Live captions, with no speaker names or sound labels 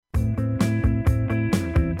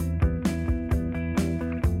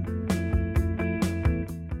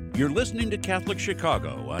You're listening to Catholic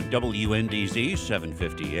Chicago on WNDZ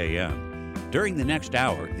 750 AM. During the next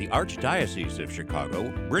hour, the Archdiocese of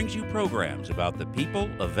Chicago brings you programs about the people,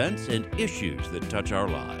 events, and issues that touch our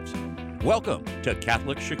lives. Welcome to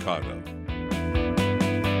Catholic Chicago.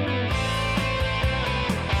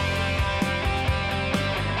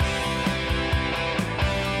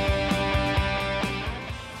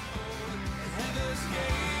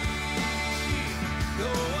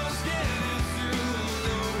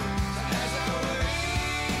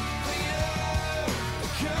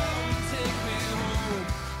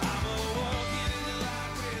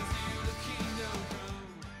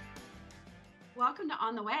 Welcome to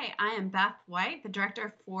On the Way. I am Beth White, the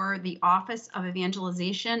Director for the Office of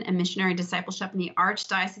Evangelization and Missionary Discipleship in the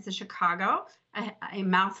Archdiocese of Chicago, a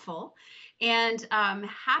mouthful. And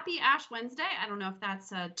happy Ash Wednesday. I don't know if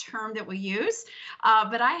that's a term that we use,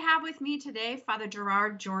 but I have with me today Father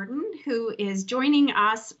Gerard Jordan, who is joining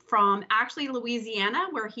us from actually Louisiana,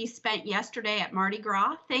 where he spent yesterday at Mardi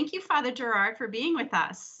Gras. Thank you, Father Gerard, for being with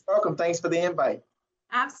us. Welcome. Thanks for the invite.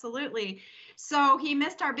 Absolutely. So he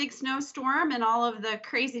missed our big snowstorm and all of the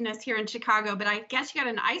craziness here in Chicago, but I guess you got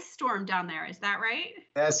an ice storm down there. Is that right?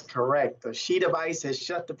 That's correct. The sheet of ice has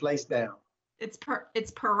shut the place down. It's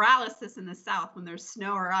paralysis in the South when there's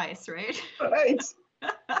snow or ice, right? Right.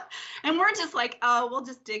 And we're just like, oh, we'll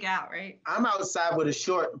just dig out, right? I'm outside with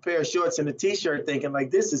a pair of shorts and a t-shirt thinking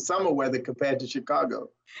like this is summer weather compared to Chicago.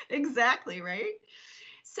 Exactly, right?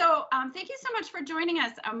 So thank you so much for joining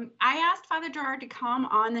us. I asked Father Gerard to come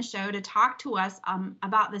on the show to talk to us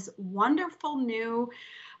about this wonderful new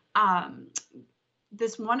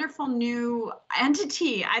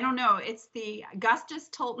entity. I don't know. It's the Augustus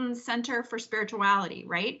Tolton Center for Spirituality,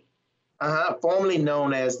 right? Formerly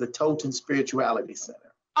known as the Tolton Spirituality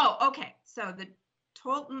Center. Oh, okay. So the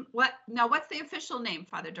Tolton, what's the official name,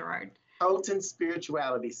 Father Gerard? Tolton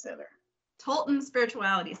Spirituality Center. Tolton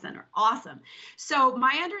Spirituality Center. Awesome. So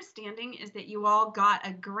my understanding is that you all got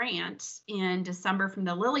a grant in December from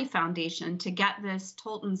the Lilly Foundation to get this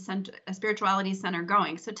Tolton Spirituality Center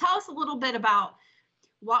going. So tell us a little bit about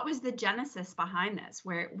what was the genesis behind this?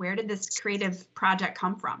 Where did this creative project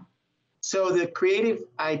come from? So the creative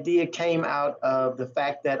idea came out of the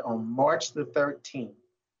fact that on March the 13th,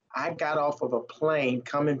 I got off of a plane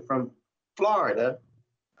coming from Florida.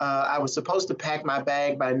 I was supposed to pack my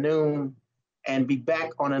bag by noon and be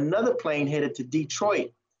back on another plane headed to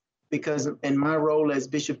Detroit, because in my role as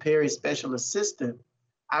Bishop Perry's special assistant,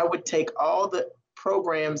 I would take all the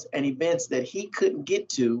programs and events that he couldn't get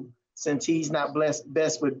to since he's not blessed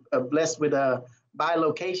with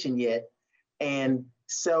bilocation yet. And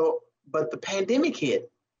so, but the pandemic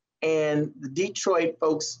hit, and the Detroit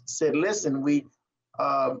folks said, listen, we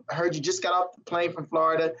heard you just got off the plane from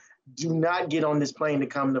Florida. Do not get on this plane to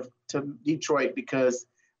come to Detroit because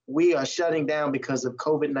we are shutting down because of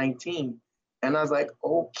COVID-19. And I was like,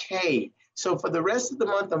 okay. So for the rest of the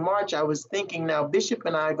month of March, I was thinking now Bishop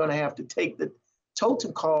and I are going to have to take the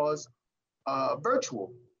Tolton cause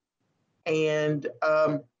virtual. And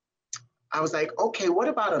I was like, okay, what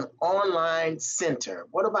about an online center?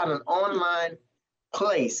 What about an online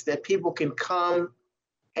place that people can come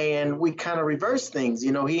and we kind of reverse things?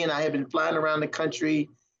 You know, he and I have been flying around the country,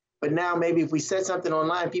 but now maybe if we set something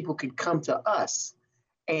online, people could come to us.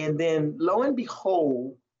 And then lo and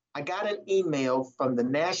behold, I got an email from the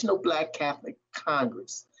National Black Catholic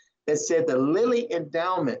Congress that said the Lilly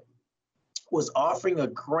Endowment was offering a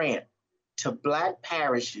grant to Black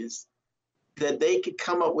parishes that they could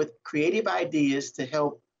come up with creative ideas to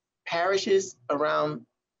help parishes around.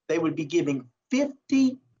 They would be giving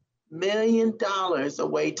 $50 million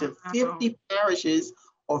away to 50 parishes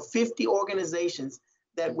or 50 organizations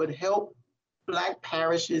that would help Black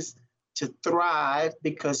parishes to thrive,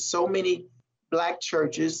 because so many Black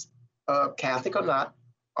churches, Catholic or not,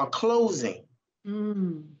 are closing.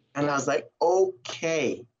 And I was like,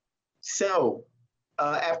 okay. So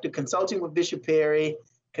after consulting with Bishop Perry,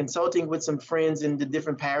 consulting with some friends in the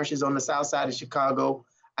different parishes on the south side of Chicago,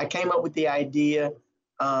 I came up with the idea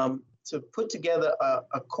to put together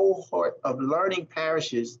a cohort of learning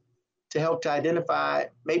parishes to help to identify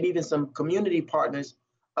maybe even some community partners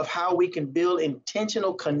of how we can build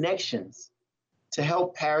intentional connections to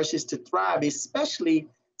help parishes to thrive, especially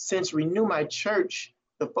since Renew My Church,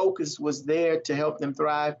 the focus was there to help them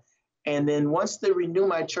thrive. And then once the Renew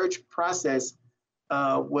My Church process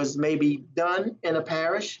was maybe done in a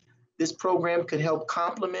parish, this program could help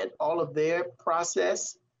complement all of their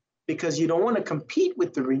process, because you don't want to compete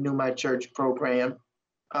with the Renew My Church program.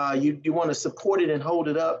 You want to support it and hold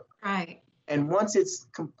it up. Right. And once it's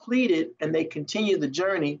completed and they continue the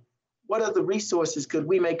journey, what other resources could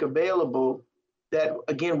we make available that,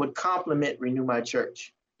 again, would complement Renew My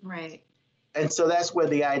Church. Right. And so that's where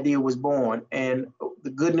the idea was born. And the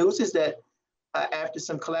good news is that after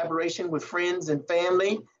some collaboration with friends and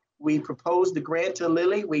family, we proposed the grant to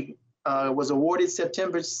Lily. We was awarded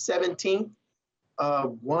September 17th,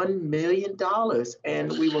 $1 million.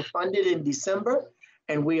 And we were funded in December.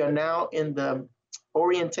 And we are now in the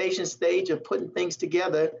orientation stage of putting things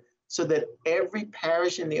together so that every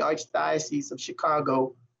parish in the Archdiocese of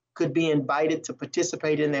Chicago could be invited to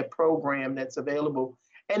participate in that program that's available.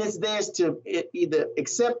 And it's theirs to either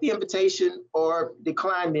accept the invitation or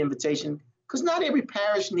decline the invitation, because not every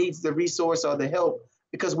parish needs the resource or the help,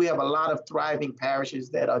 because we have a lot of thriving parishes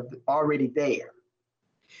that are already there.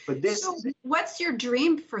 But this. So what's your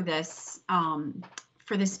dream for this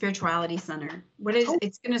spirituality center? What is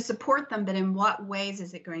it's going to support them, but in what ways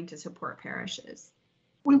is it going to support parishes?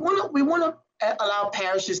 We want to allow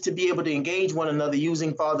parishes to be able to engage one another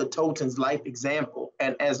using Father Tolton's life example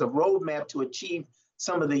and as a roadmap to achieve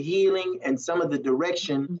some of the healing and some of the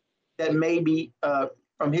direction that maybe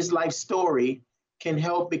from his life story can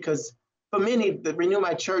help, because for many, the Renew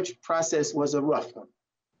My Church process was a rough one.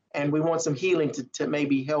 And we want some healing to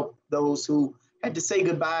maybe help those who had to say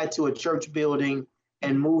goodbye to a church building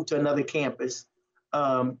and move to another campus.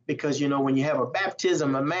 Because, you know, when you have a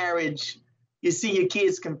baptism, a marriage, you see your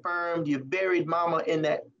kids confirmed, you buried mama in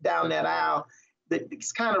down that aisle,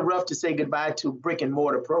 it's kind of rough to say goodbye to a brick and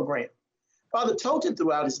mortar program. Father Tolton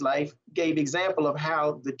throughout his life gave example of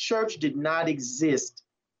how the church did not exist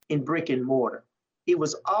in brick and mortar. He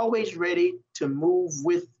was always ready to move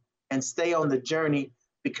with and stay on the journey,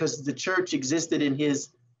 because the church existed in his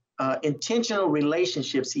intentional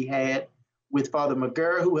relationships he had with Father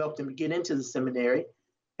McGurr, who helped him get into the seminary,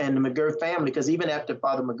 and the McGurr family, because even after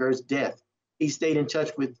Father McGurr's death, he stayed in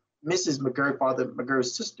touch with Mrs. McGurr, Father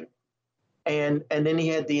McGurr's sister. And then he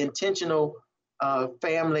had the intentional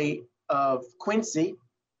family of Quincy,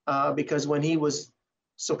 because when he was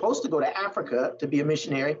supposed to go to Africa to be a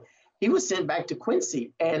missionary, he was sent back to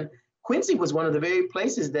Quincy. And Quincy was one of the very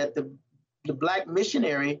places that the Black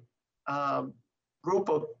missionary group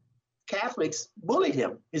of Catholics bullied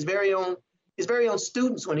him. His very own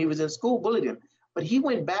students, when he was in school, bullied him. But he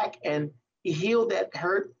went back and he healed that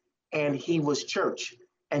hurt, and he was church,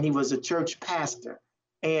 and he was a church pastor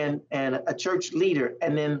and a church leader.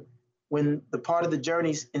 And then when the part of the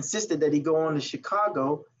journeys insisted that he go on to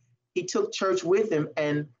Chicago, he took church with him.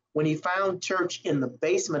 And when he found church in the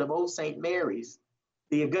basement of Old St. Mary's,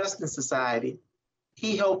 the Augustine Society,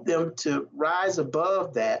 he helped them to rise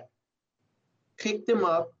above that, picked them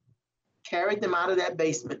up, carried them out of that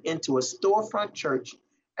basement into a storefront church,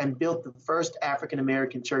 and built the first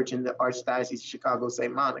African-American church in the Archdiocese of Chicago,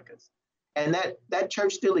 St. Monica's. And that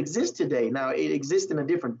church still exists today. Now, it exists in a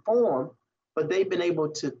different form, but they've been able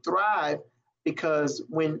to thrive, because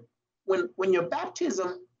when your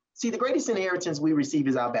baptism, see, the greatest inheritance we receive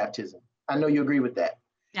is our baptism. I know you agree with that.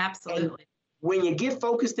 Absolutely. And when you get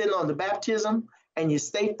focused in on the baptism and you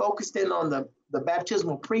stay focused in on the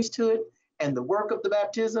baptismal priesthood and the work of the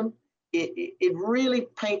baptism, it really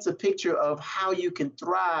paints a picture of how you can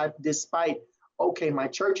thrive despite, okay, my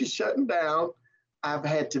church is shutting down. I've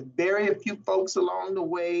had to bury a few folks along the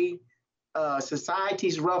way.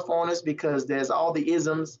 Society's rough on us because there's all the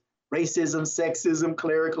isms, racism, sexism,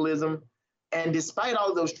 clericalism. And despite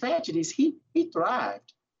all those tragedies, he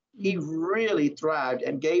thrived. He really thrived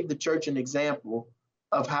and gave the church an example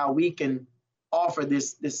of how we can offer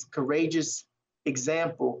this courageous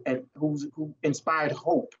example, and who inspired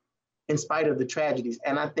hope in spite of the tragedies.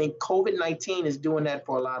 And I think COVID-19 is doing that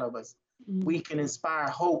for a lot of us. We can inspire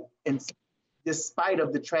hope despite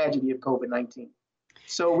of the tragedy of COVID-19.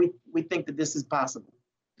 So we think that this is possible.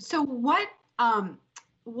 So what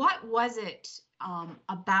was it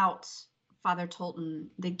about Father Tolton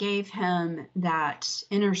that gave him that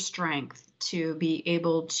inner strength to be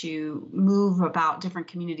able to move about different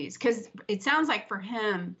communities? Because it sounds like for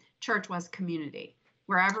him, church was community.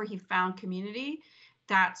 Wherever he found community,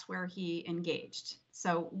 that's where he engaged.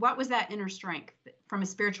 So what was that inner strength from a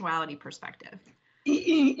spirituality perspective?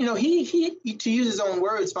 He to use his own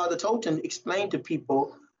words, Father Tolton explained to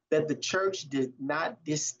people that the church did not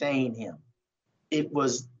disdain him. It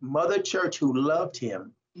was Mother Church who loved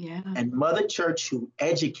him, and Mother Church who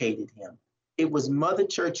educated him. It was Mother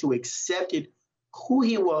Church who accepted who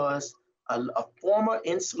he was, a former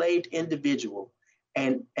enslaved individual,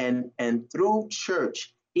 and through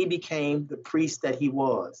church, he became the priest that he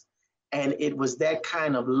was. And it was that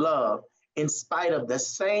kind of love, in spite of the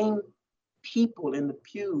same people in the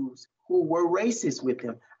pews who were racist with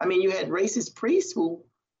him. I mean, you had racist priests who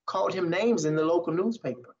called him names in the local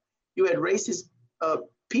newspaper. You had racist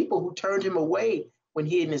people who turned him away when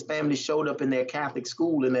he and his family showed up in their Catholic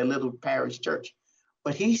school in their little parish church.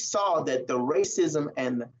 But he saw that the racism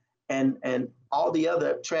and all the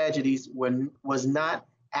other tragedies was not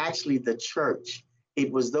actually the church.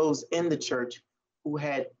 It was those in the church who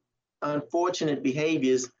had unfortunate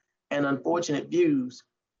behaviors and unfortunate views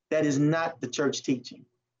that is not the church teaching.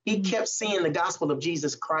 He kept seeing the gospel of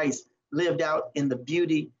Jesus Christ lived out in the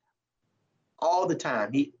beauty all the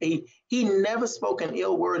time. He never spoke an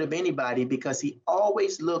ill word of anybody because he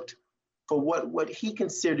always looked for what he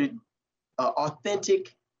considered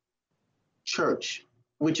authentic church,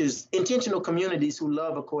 which is intentional communities who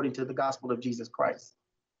love according to the gospel of Jesus Christ.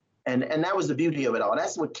 And that was the beauty of it all.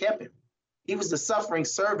 That's what kept him. He was the suffering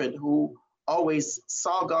servant who always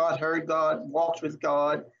saw God, heard God, walked with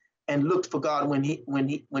God, and looked for God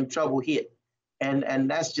when trouble hit. And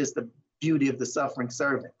that's just the beauty of the suffering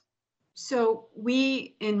servant. So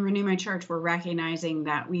we in Renew My Church, we're recognizing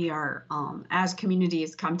that we are, as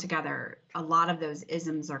communities come together, a lot of those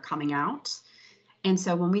isms are coming out. And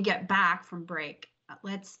so when we get back from break,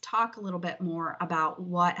 let's talk a little bit more about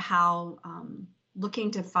how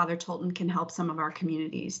looking to Father Tolton can help some of our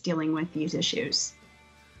communities dealing with these issues.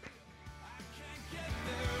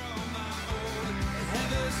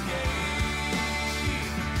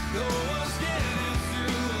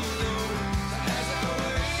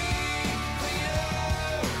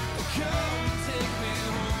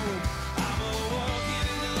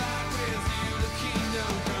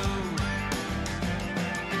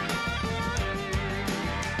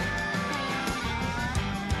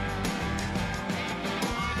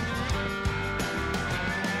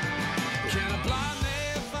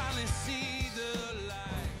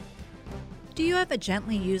 Do you have a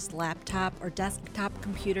gently used laptop or desktop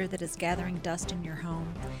computer that is gathering dust in your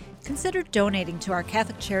home? Consider donating to our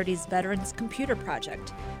Catholic Charities Veterans Computer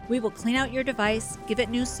Project. We will clean out your device, give it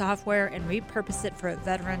new software, and repurpose it for a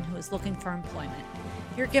veteran who is looking for employment.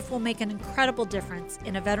 Your gift will make an incredible difference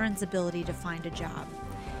in a veteran's ability to find a job.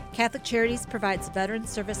 Catholic Charities provides veteran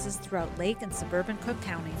services throughout Lake and suburban Cook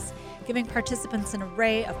counties, giving participants an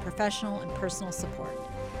array of professional and personal support.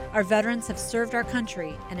 Our veterans have served our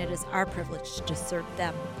country, and it is our privilege to serve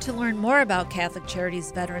them. To learn more about Catholic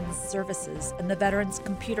Charities Veterans Services and the Veterans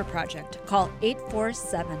Computer Project, call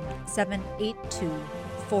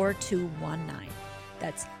 847-782-4219.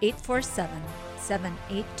 That's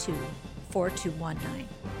 847-782-4219.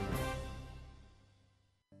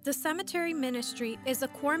 The Cemetery Ministry is a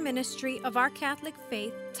core ministry of our Catholic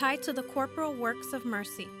faith tied to the corporal works of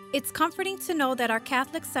mercy. It's comforting to know that our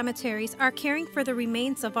Catholic cemeteries are caring for the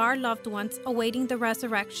remains of our loved ones awaiting the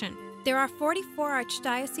resurrection. There are 44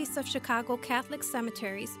 Archdiocese of Chicago Catholic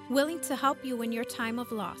cemeteries willing to help you in your time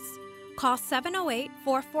of loss. Call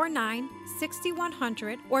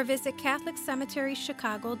 708-449-6100 or visit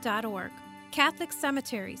CatholicCemeteriesChicago.org. Catholic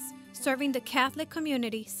Cemeteries, serving the Catholic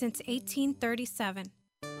community since 1837.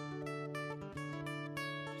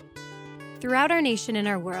 Throughout our nation and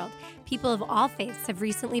our world, people of all faiths have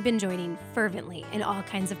recently been joining fervently in all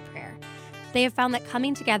kinds of prayer. They have found that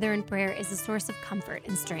coming together in prayer is a source of comfort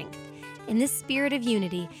and strength. In this spirit of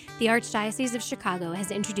unity, the Archdiocese of Chicago has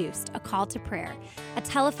introduced a call to prayer, a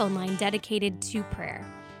telephone line dedicated to prayer.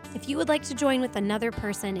 If you would like to join with another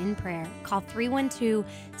person in prayer, call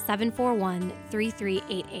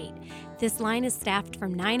 312-741-3388. This line is staffed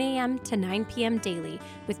from 9 a.m. to 9 p.m. daily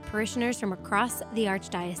with parishioners from across the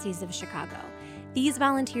Archdiocese of Chicago. These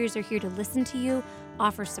volunteers are here to listen to you,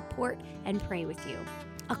 offer support, and pray with you.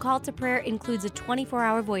 A call to prayer includes a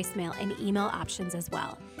 24-hour voicemail and email options as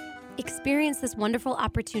well. Experience this wonderful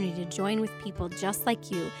opportunity to join with people just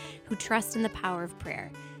like you who trust in the power of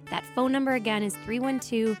prayer. That phone number again is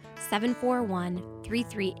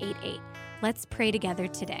 312-741-3388. Let's pray together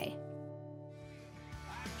today.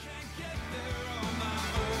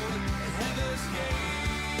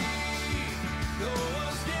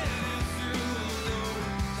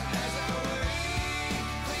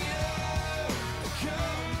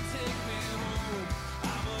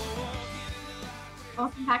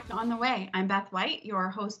 Welcome back to On the Way. I'm Beth White, your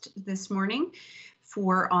host this morning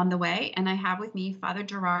for On the Way, and I have with me Father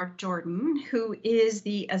Gerard Jordan, who is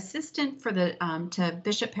the assistant for the to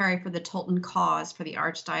Bishop Perry for the Tolton Cause for the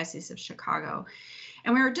Archdiocese of Chicago.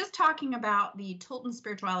 And we were just talking about the Tolton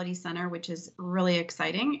Spirituality Center, which is really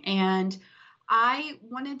exciting. And I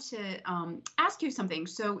wanted to ask you something.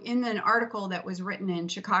 So in an article that was written in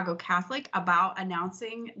Chicago Catholic about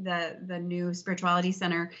announcing the new Spirituality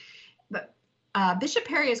Center, Bishop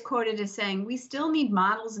Perry is quoted as saying, "We still need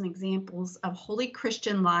models and examples of holy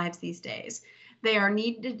Christian lives these days. They are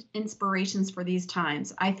needed inspirations for these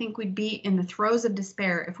times. I think we'd be in the throes of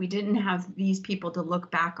despair if we didn't have these people to look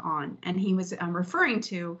back on. And he was referring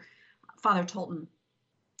to Father Tolton.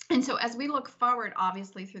 And so as we look forward,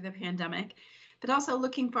 obviously through the pandemic, but also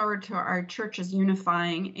looking forward to our churches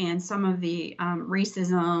unifying and some of the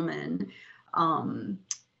racism and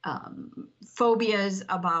phobias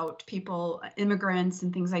about people, immigrants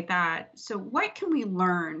and things like that. So what can we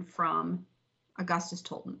learn from Augustus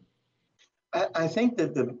Tolton? I think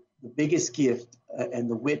that the biggest gift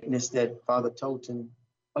and the witness that Father Tolton,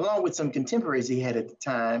 along with some contemporaries he had at the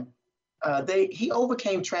time, he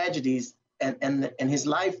overcame tragedies, and his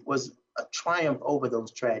life was a triumph over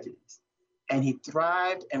those tragedies. And he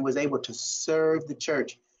thrived and was able to serve the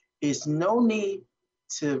church. There's no need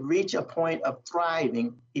to reach a point of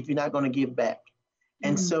thriving if you're not going to give back.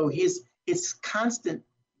 And so it's constant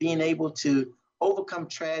being able to overcome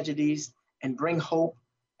tragedies and bring hope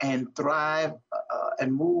and thrive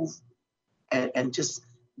and move and just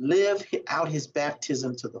live out his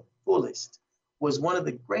baptism to the fullest was one of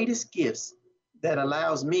the greatest gifts that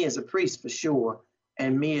allows me as a priest, for sure,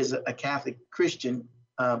 and me as a Catholic Christian,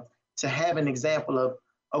 to have an example of,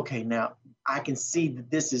 okay, now I can see that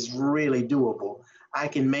this is really doable. I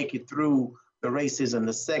can make it through the racism,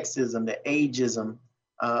 the sexism, the ageism,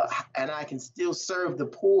 and I can still serve the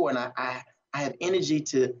poor, and I have energy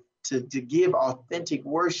to give authentic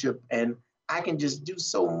worship, and I can just do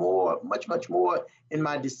so more, much more in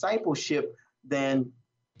my discipleship than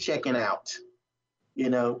checking out. You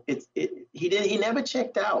know, he never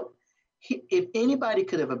checked out. If anybody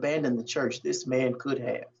could have abandoned the church, this man could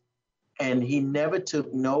have. And he never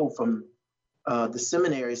took no from the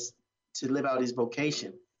seminaries to live out his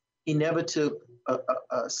vocation. He never took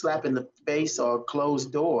a slap in the face or a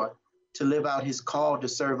closed door to live out his call to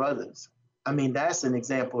serve others. I mean, that's an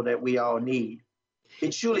example that we all need.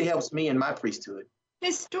 It surely helps me in my priesthood.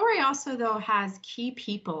 His story also, though, has key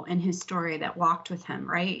people in his story that walked with him,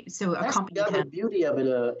 right? So that's the other beauty of it.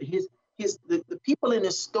 The people in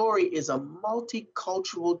his story is a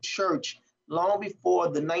multicultural church long before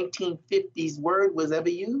the 1950s word was ever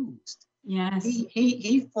used. Yes.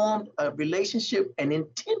 He formed a relationship, an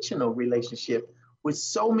intentional relationship with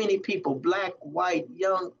so many people, Black, white,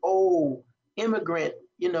 young, old, immigrant,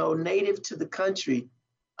 native to the country.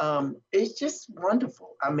 It's just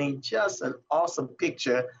wonderful. I mean, just an awesome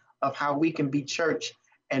picture of how we can be church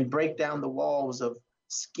and break down the walls of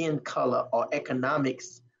skin color or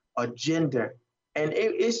economics or gender. And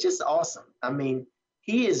it's just awesome. I mean,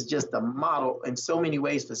 he is just a model in so many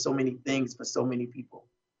ways for so many things, for so many people.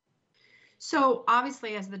 So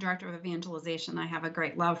obviously, as the director of evangelization, I have a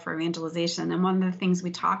great love for evangelization. And one of the things we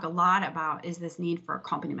talk a lot about is this need for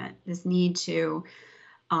accompaniment, this need to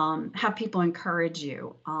have people encourage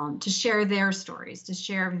you to share their stories, to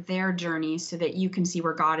share their journeys so that you can see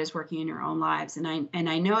where God is working in your own lives. And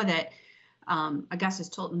I know that Augustus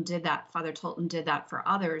Tolton did that, Father Tolton did that for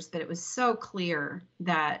others, but it was so clear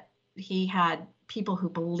that he had people who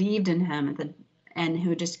believed in him and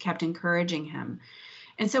who just kept encouraging him.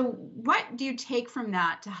 And so what do you take from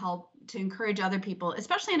that to help to encourage other people,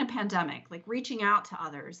 especially in a pandemic, like reaching out to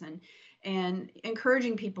others and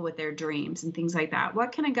encouraging people with their dreams and things like that?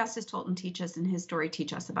 What can Augustus Tolton teach us and his story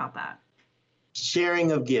teach us about that?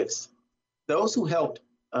 Sharing of gifts. Those who helped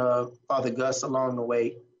Father Gus along the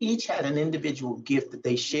way, each had an individual gift that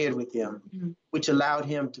they shared with him, which allowed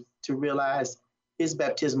him to realize his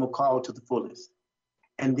baptismal call to the fullest.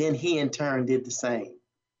 And then he in turn did the same.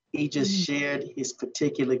 He just shared his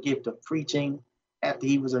particular gift of preaching after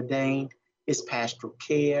he was ordained, his pastoral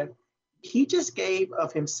care. He just gave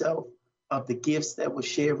of himself, of the gifts that were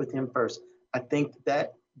shared with him first. I think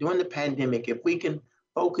that during the pandemic, if we can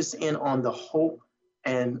focus in on the hope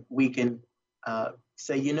and we can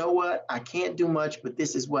say, you know what, I can't do much, but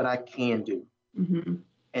this is what I can do. Mm-hmm.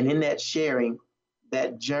 And in that sharing,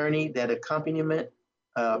 that journey, that accompaniment,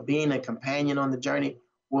 being a companion on the journey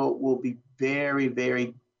will be very,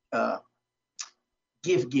 very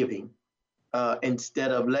gift-giving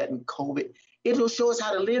instead of letting COVID. It'll show us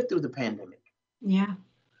how to live through the pandemic. Yeah.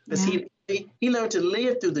 Because he learned to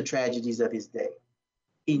live through the tragedies of his day.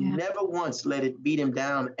 He never once let it beat him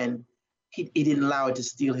down, and he didn't allow it to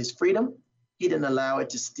steal his freedom. He didn't allow it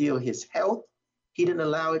to steal his health. He didn't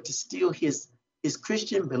allow it to steal his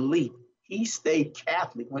Christian belief. He stayed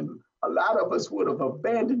Catholic when a lot of us would have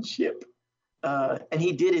abandoned ship. And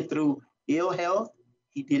he did it through ill health.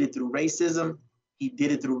 He did it through racism. He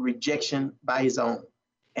did it through rejection by his own.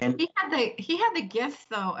 And he had the gift,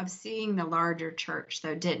 though, of seeing the larger church,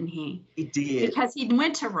 though, didn't he? He did. Because he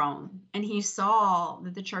went to Rome and he saw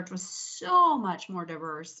that the church was so much more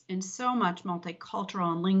diverse and so much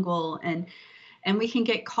multicultural and lingual. and we can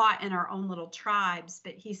get caught in our own little tribes,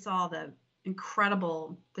 but he saw the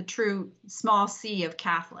incredible, the true small C of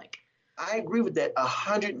Catholic. I agree with that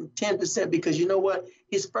 110%, because you know what?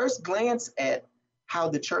 His first glance at how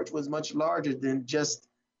the church was much larger than just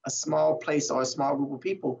a small place or a small group of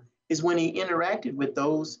people is when he interacted with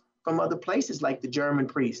those from other places, like the German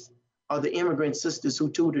priests or the immigrant sisters who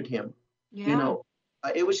tutored him. Yeah. You know,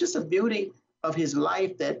 it was just a beauty of his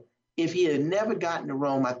life that if he had never gotten to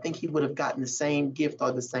Rome, I think he would have gotten the same gift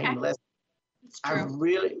or the same lesson. It's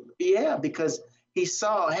true. Because he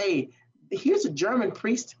saw, hey, here's a German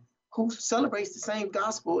priest who celebrates the same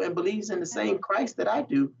gospel and believes in the same Christ that I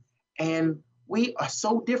do. And we are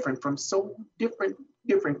so different from so different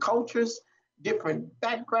cultures, different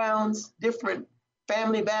backgrounds, different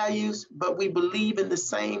family values, but we believe in the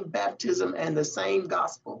same baptism and the same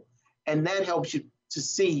gospel. And that helps you to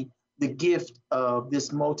see the gift of this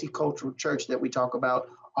multicultural church that we talk about,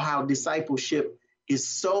 or how discipleship is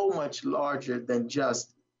so much larger than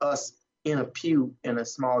just us in a pew in a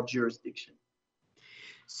small jurisdiction.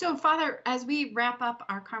 So, Father, as we wrap up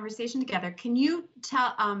our conversation together, can you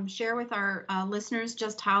share with our listeners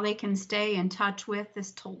just how they can stay in touch with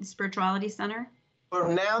this Tolton Spirituality Center? For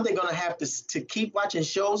now, they're going to have to keep watching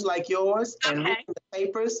shows like yours and reading the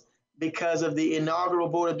papers, because of the inaugural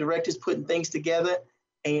board of directors putting things together.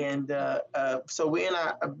 And so we're in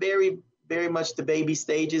a very, very much the baby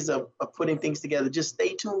stages of putting things together. Just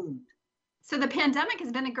stay tuned. So the pandemic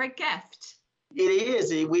has been a great gift. It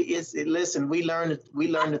is. Listen, we learn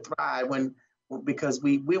to thrive because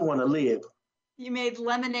we want to live. You made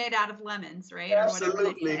lemonade out of lemons, right?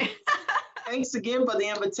 Absolutely. Thanks again for the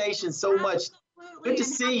invitation so much. Good to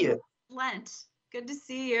see you. Lent. Good to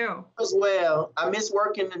see you. As well. I miss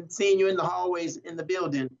working and seeing you in the hallways in the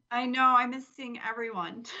building. I know. I miss seeing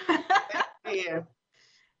everyone. Yeah.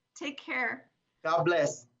 Take care. God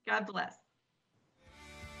bless. God bless.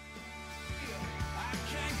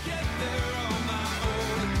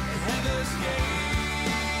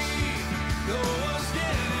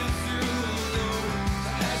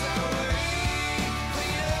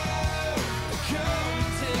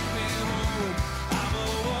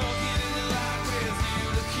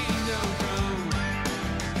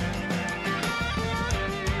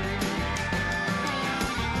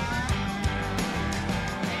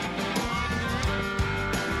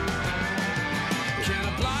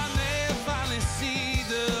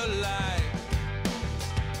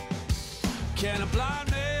 Can a blind